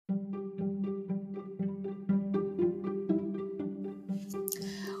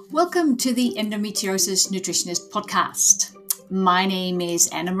Welcome to the Endometriosis Nutritionist podcast. My name is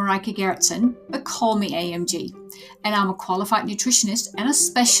Anna Marijke Gerritsen, but call me AMG, and I'm a qualified nutritionist and I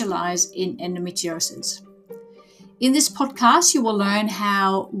specialize in endometriosis. In this podcast, you will learn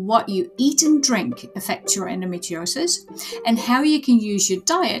how what you eat and drink affects your endometriosis and how you can use your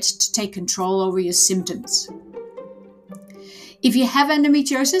diet to take control over your symptoms. If you have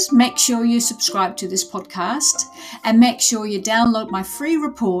endometriosis, make sure you subscribe to this podcast and make sure you download my free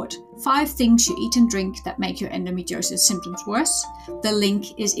report, 5 Things You Eat and Drink That Make Your Endometriosis Symptoms Worse. The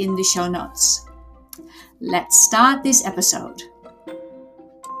link is in the show notes. Let's start this episode.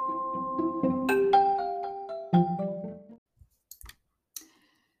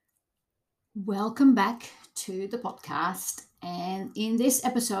 Welcome back to the podcast. And in this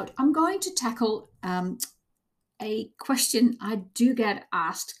episode, I'm going to tackle a question I do get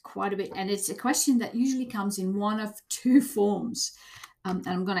asked quite a bit, and it's a question that usually comes in one of 2 forms, and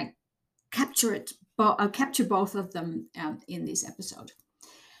I'm going to capture it, but I'll capture both of them in this episode.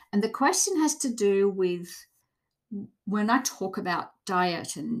 And the question has to do with when I talk about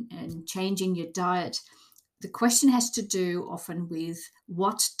diet and changing your diet, the question has to do often with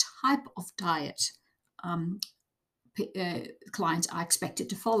what type of diet clients are expected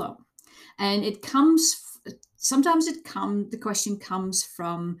to follow, and it comes. Sometimes the question comes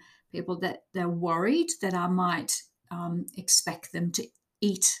from people that they're worried that I might expect them to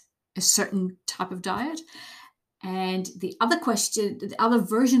eat a certain type of diet. And the other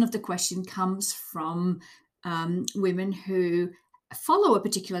version of the question comes from women who follow a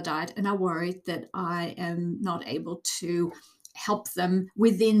particular diet and are worried that I am not able to help them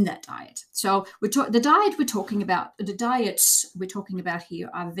within that diet. So the diets we're talking about here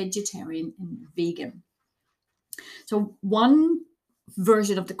are vegetarian and vegan. So one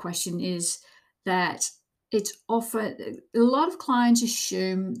version of the question is that it's often a lot of clients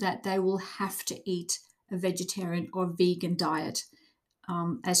assume that they will have to eat a vegetarian or vegan diet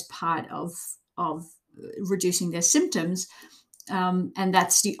as part of reducing their symptoms, and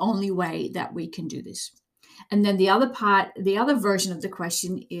that's the only way that we can do this. And then the other version of the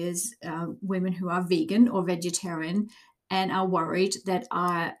question is women who are vegan or vegetarian and are worried that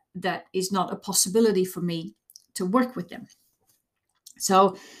is not a possibility for me to work with them.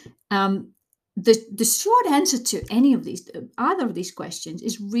 So the short answer to either of these questions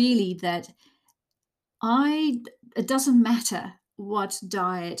is really that it doesn't matter what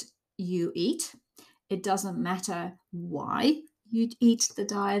diet you eat. It doesn't matter why you eat the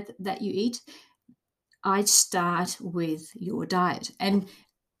diet that you eat. I start with your diet, and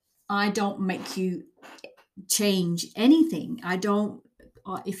I don't make you change anything.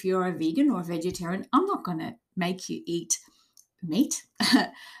 If you're a vegan or a vegetarian, I'm not going to make you eat meat.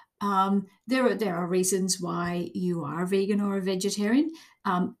 There are reasons why you are a vegan or a vegetarian.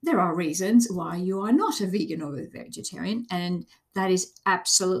 There are reasons why you are not a vegan or a vegetarian, and that is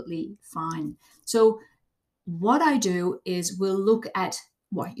absolutely fine. So what I do is we'll look at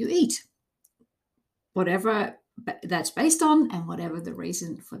what you eat, whatever that's based on and whatever the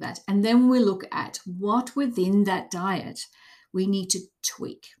reason for that. And then we look at what within that diet we need to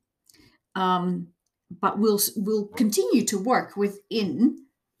tweak. But we'll continue to work within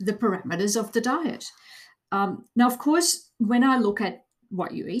the parameters of the diet. Now, of course, when I look at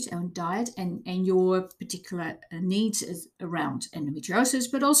what you eat and diet and your particular needs around endometriosis,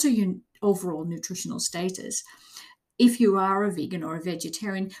 but also your overall nutritional status, if you are a vegan or a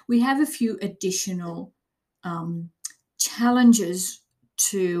vegetarian, we have a few additional challenges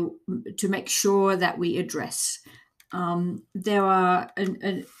to make sure that we address.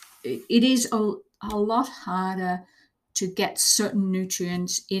 It is a lot harder to get certain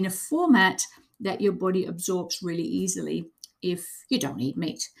nutrients in a format that your body absorbs really easily if you don't eat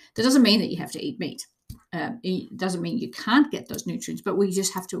meat. That doesn't mean that you have to eat meat. It doesn't mean you can't get those nutrients, but we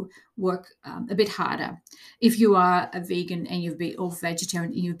just have to work a bit harder. If you are a vegan and or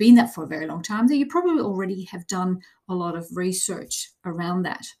vegetarian and you've been that for a very long time, then you probably already have done a lot of research around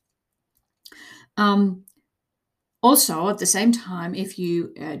that. Also, at the same time, if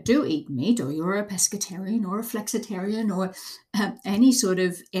you do eat meat, or you're a pescatarian or a flexitarian or any sort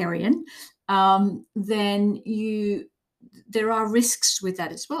of Aryan, then there are risks with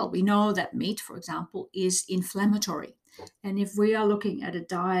that as well. We know that meat, for example, is inflammatory. And if we are looking at a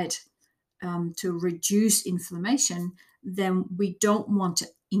diet to reduce inflammation, then we don't want to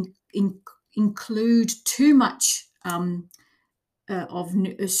include too much of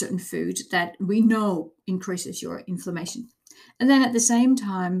a certain food that we know increases your inflammation. And then at the same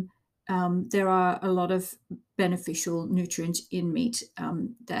time, there are a lot of beneficial nutrients in meat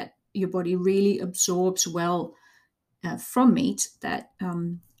that your body really absorbs well from meat that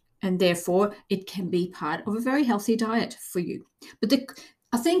and therefore it can be part of a very healthy diet for you. But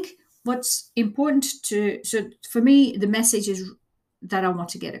I think what's important so for me, the message is that I want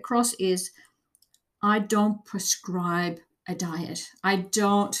to get across is I don't prescribe a diet. I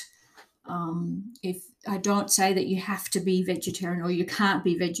don't if I don't say that you have to be vegetarian or you can't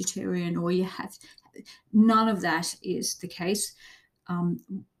be vegetarian or you have, none of that is the case.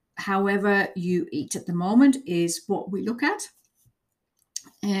 However you eat at the moment is what we look at,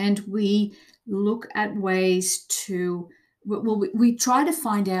 and we look at ways to, well, we try to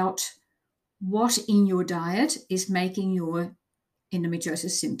find out what in your diet is making your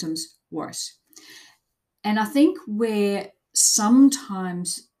endometriosis symptoms worse. And I think where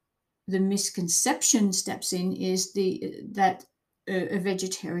sometimes the misconception steps in is that a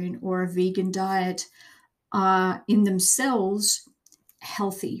vegetarian or a vegan diet are in themselves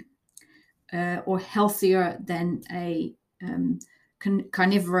healthy or healthier than a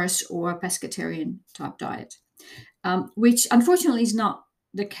carnivorous or pescatarian type diet, which unfortunately is not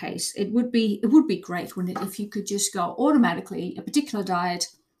the case. It would be great, wouldn't it, if you could just go automatically a particular diet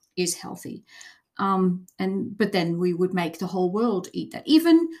is healthy. But then we would make the whole world eat that.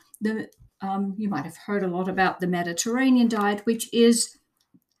 Even you might have heard a lot about the Mediterranean diet, which is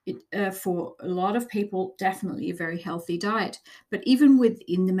for a lot of people definitely a very healthy diet. But even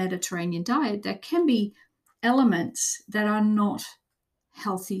within the Mediterranean diet, there can be elements that are not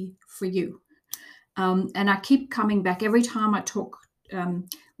healthy for you. And I keep coming back every time I talk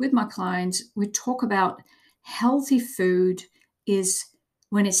with my clients. We talk about healthy food is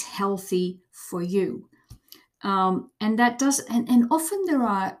when it's healthy for you. And that does, and often there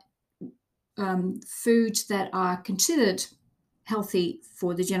are foods that are considered healthy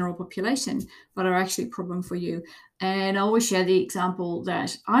for the general population, but are actually a problem for you. And I always share the example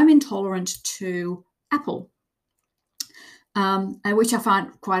that I'm intolerant to apple, which I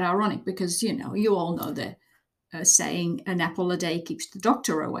find quite ironic because, you all know the saying, an apple a day keeps the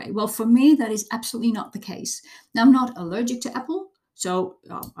doctor away. Well, for me, that is absolutely not the case. Now, I'm not allergic to apple, so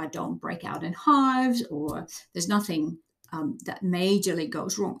I don't break out in hives, or there's nothing that majorly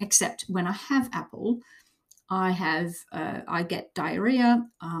goes wrong, except when I have apple, I get diarrhea.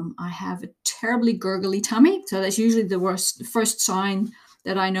 I have a terribly gurgly tummy, so that's usually the first sign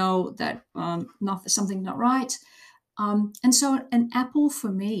that I know that something's not right. And so an apple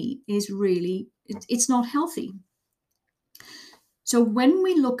for me is really, it's not healthy. So when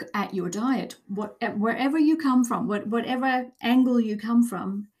we look at your diet, wherever you come from, whatever angle you come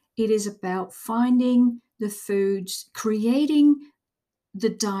from, it is about finding the foods, creating the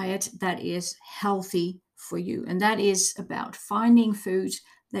diet that is healthy for you. And that is about finding foods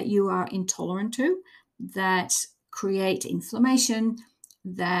that you are intolerant to, that create inflammation,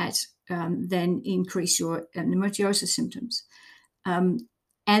 that then increase your endometriosis symptoms.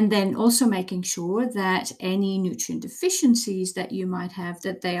 And then also making sure that any nutrient deficiencies that you might have,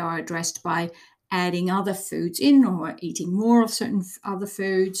 that they are addressed by adding other foods in or eating more of certain other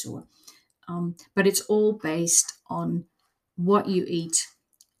foods. But it's all based on what you eat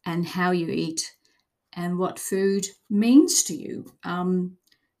and how you eat and what food means to you.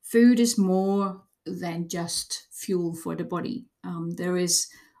 Food is more than just fuel for the body. There is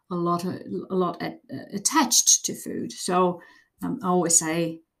a lot attached to food. So I always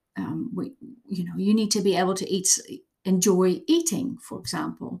say, you need to be able to enjoy eating, for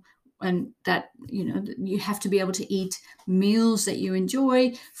example, and that you have to be able to eat meals that you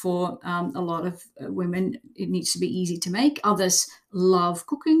enjoy. For a lot of women, it needs to be easy to make. Others love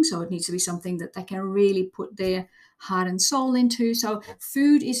cooking, so it needs to be something that they can really put their heart and soul into. So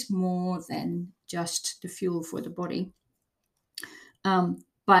food is more than just the fuel for the body.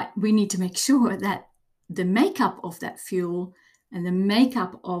 But we need to make sure that the makeup of that fuel and the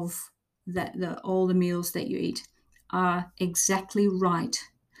makeup of all the meals that you eat are exactly right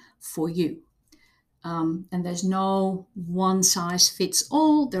for you. And there's no one size fits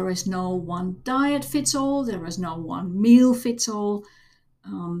all. There is no one diet fits all. There is no one meal fits all.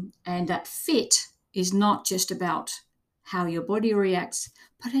 And that fit is not just about how your body reacts,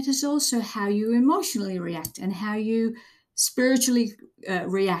 but it is also how you emotionally react and how you spiritually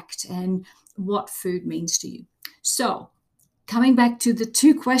react and what food means to you. So coming back to the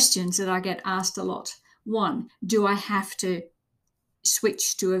two questions that I get asked a lot. One, do I have to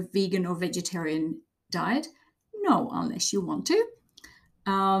switch to a vegan or vegetarian diet? No, unless you want to.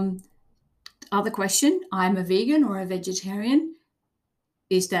 Other question, I'm a vegan or a vegetarian.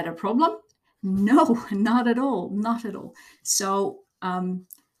 Is that a problem? No, not at all. Not at all. So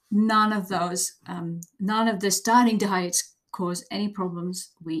none of the starting diets cause any problems.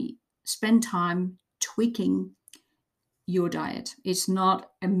 We spend time tweaking your diet. It's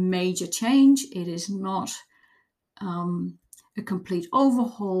not a major change. It is not a complete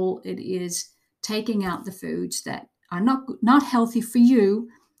overhaul. It is taking out the foods that are not healthy for you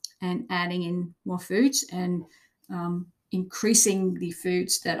and adding in more foods, and increasing the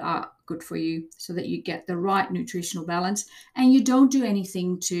foods that are good for you so that you get the right nutritional balance, and you don't do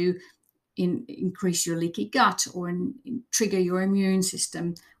anything to increase your leaky gut or trigger your immune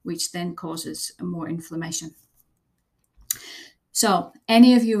system, which then causes more inflammation. So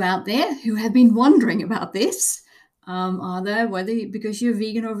any of you out there who have been wondering about this, either whether because you're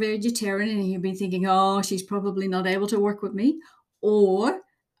vegan or vegetarian and you've been thinking, oh, she's probably not able to work with me, or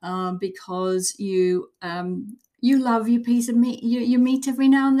because you love your piece of meat, your meat every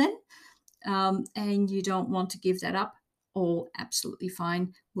now and then, and you don't want to give that up, all absolutely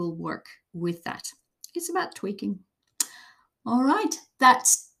fine. We'll work with that. It's about tweaking. All right,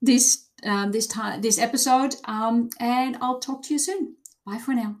 that's this episode, and I'll talk to you soon. Bye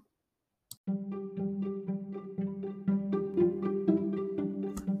for now.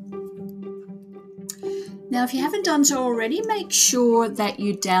 Now, if you haven't done so already, make sure that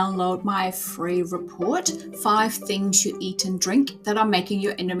you download my free report, 5 Things You Eat and Drink That Are Making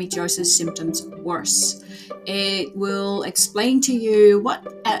Your Endometriosis Symptoms Worse. It will explain to you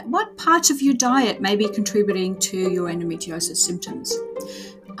what parts of your diet may be contributing to your endometriosis symptoms.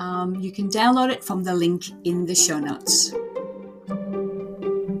 You can download it from the link in the show notes.